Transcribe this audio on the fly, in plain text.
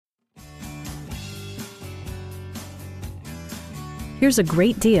Here's a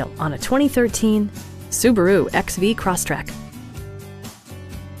great deal on a 2013 Subaru XV Crosstrek.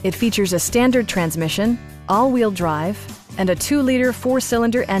 It features a standard transmission, all-wheel drive, and a 2-liter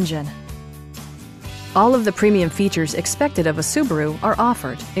 4-cylinder engine. All of the premium features expected of a Subaru are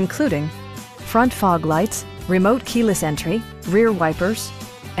offered, including front fog lights, remote keyless entry, rear wipers,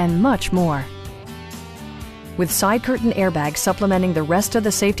 and much more. With side curtain airbags supplementing the rest of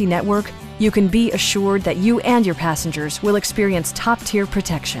the safety network, you can be assured that you and your passengers will experience top-tier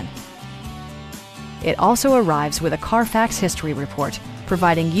protection. It also arrives with a Carfax history report,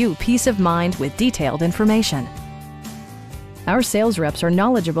 providing you peace of mind with detailed information. Our sales reps are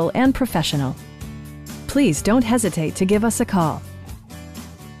knowledgeable and professional. Please don't hesitate to give us a call.